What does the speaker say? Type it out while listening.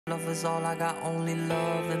Love is all I got, only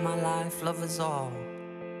love in my life, love is all.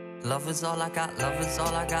 Love is all I got, love is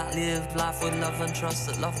all I got. Live life with love and trust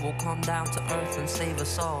that love will come down to earth and save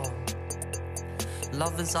us all.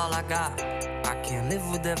 Love is all I got. I can't live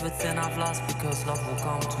with everything I've lost because love will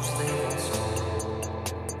come to save us all.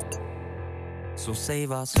 So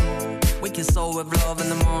save us. Wake your soul with love in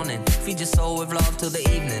the morning. Feed your soul with love till the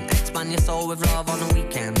evening. Expand your soul with love on the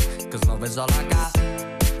weekend. Cause love is all I got.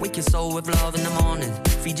 Wake your soul with love in the morning.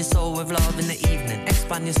 Feed your soul with love in the evening.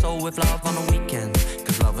 Expand your soul with love on the weekend.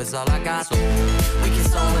 Cause love is all I got. So wake your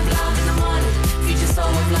soul with love in the morning. Feed your soul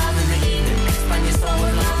with love in the evening. Expand your soul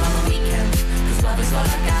with love on the weekend. Cause love is all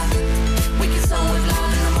I got. Wake your soul with love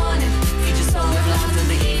in the morning. Feed your soul with love in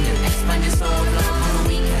the evening. Expand your soul with love on the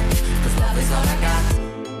weekend. Cause love is all I got.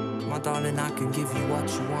 My darling, I can give you what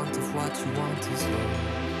you want if what you want is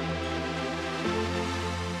love.